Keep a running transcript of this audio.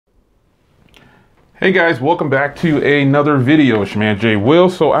Hey guys, welcome back to another video. It's your man Jay Will.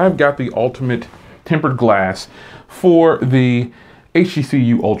 So I've got the ultimate tempered glass for the HTC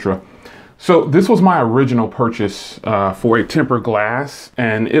U Ultra. So this was my original purchase for a tempered glass,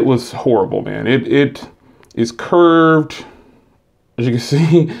 and it was horrible, man. It is curved, as you can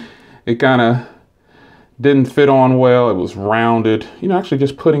see. It kind of didn't fit on well. It was rounded. You know, actually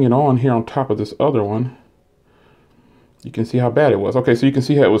just putting it on here on top of this other one, you can see how bad it was. Okay, so you can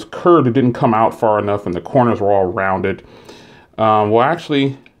see how it was curved. It didn't come out far enough, and the corners were all rounded. Well, I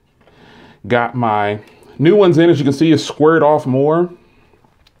actually got my new ones in. As you can see, it's squared off more.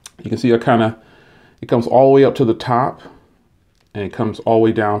 You can see it comes all the way up to the top, and it comes all the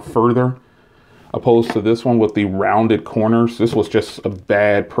way down further, opposed to this one with the rounded corners. This was just a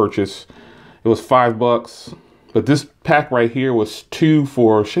bad purchase. It was $5, but this pack right here was two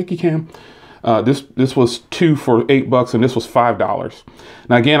for shaky cam. This was two for $8, and this was $5.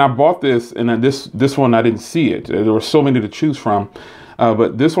 Now again, I bought this, and then this one I didn't see it. There were so many to choose from,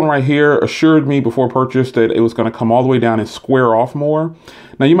 but this one right here assured me before purchase that it was going to come all the way down and square off more.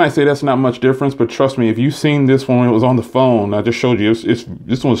 Now you might say that's not much difference, but trust me, if you've seen this one when it was on the phone, I just showed you,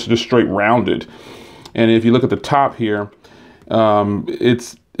 this one's just straight rounded. And if you look at the top here,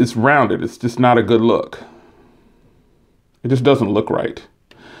 it's rounded. It's just not a good look. It just doesn't look right.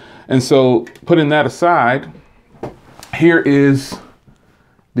 And so putting that aside, here is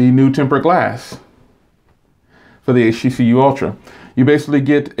the new tempered glass for the HTC U Ultra. You basically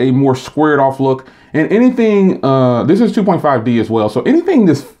get a more squared off look, and anything, this is 2.5D as well. So anything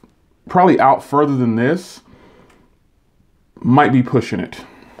that's probably out further than this might be pushing it.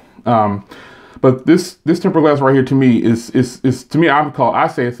 But this tempered glass right here to me is to me, I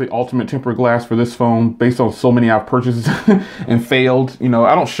say it's the ultimate tempered glass for this phone based on so many I've purchased and failed. You know,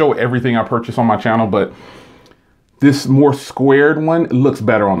 I don't show everything I purchase on my channel, but this more squared one looks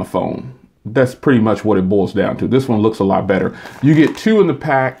better on the phone. That's pretty much what it boils down to. This one looks a lot better. You get two in the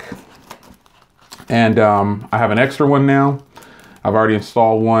pack, and I have an extra one now. I've already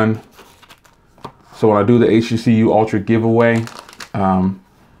installed one. So when I do the HTC U Ultra giveaway,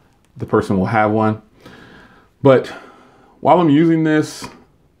 the person will have one. But while I'm using this,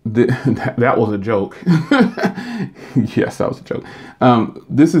 that was a joke. Yes, that was a joke.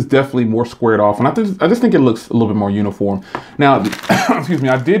 This is definitely more squared off, and I just think it looks a little bit more uniform. Now, excuse me,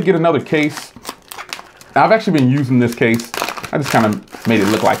 I did get another case. I've actually been using this case. I just kind of made it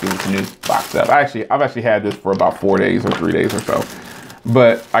look like it was new, boxed up. I've actually had this for about 4 days or 3 days or so.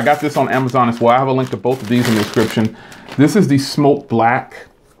 But I got this on Amazon as well. I have a link to both of these in the description. This is the smoke black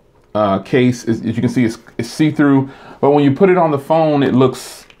case. As you can see, it's see-through, but when you put it on the phone, it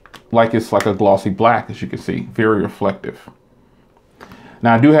looks like it's like a glossy black, as you can see, very reflective.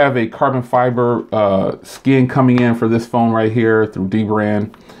 Now I do have a carbon fiber skin coming in for this phone right here through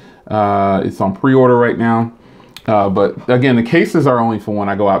D-Brand. It's on pre-order right now, but again, the cases are only for when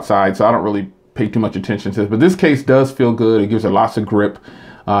I go outside, so I don't really pay too much attention to this, but this case does feel good. It gives it lots of grip,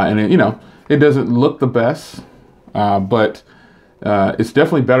 and it, you know, it doesn't look the best, but it's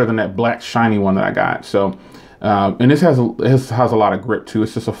definitely better than that black shiny one that I got. So, and this has a lot of grip too.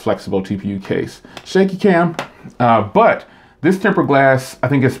 It's just a flexible TPU case. Shaky cam, but this tempered glass, I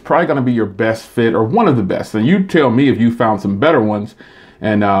think it's probably going to be your best fit, or one of the best. And you tell me if you found some better ones,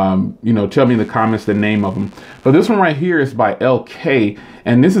 and you know, tell me in the comments the name of them. But this one right here is by LK,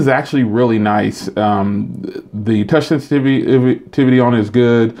 and this is actually really nice. The touch sensitivity on it is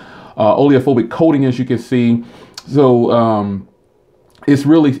good. Oleophobic coating, as you can see. So, it's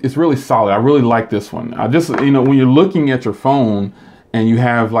really solid. I really like this one. I just, you know, when you're looking at your phone and you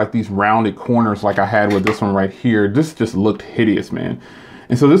have like these rounded corners like I had with this one right here, this just looked hideous, man.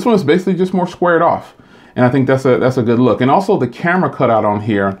 And so this one is basically just more squared off, and I think that's a good look. And also the camera cutout on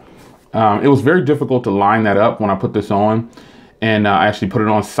here, it was very difficult to line that up when I put this on, and I actually put it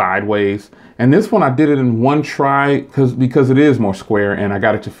on sideways. And this one I did it in one try because it is more square, and I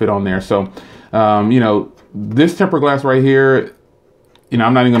got it to fit on there. So you know, this tempered glass right here, you know,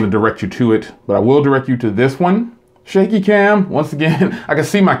 I'm not even going to direct you to it, but I will direct you to this one. Shaky cam, once again, I can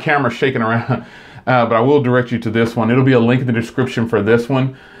see my camera shaking around, but I will direct you to this one. It'll be a link in the description for this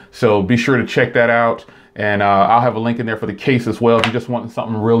one, so be sure to check that out. And I'll have a link in there for the case as well if you just want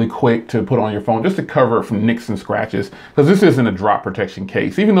something really quick to put on your phone, just to cover it from nicks and scratches, because this isn't a drop protection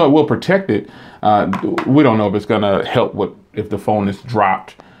case. Even though it will protect it, we don't know if it's going to help if the phone is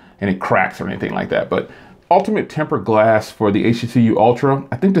dropped and it cracks or anything like that. But ultimate tempered glass for the HTC U Ultra,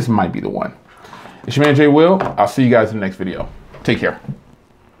 I think this might be the one. It's your man Jay Will. I'll see you guys in the next video. Take care.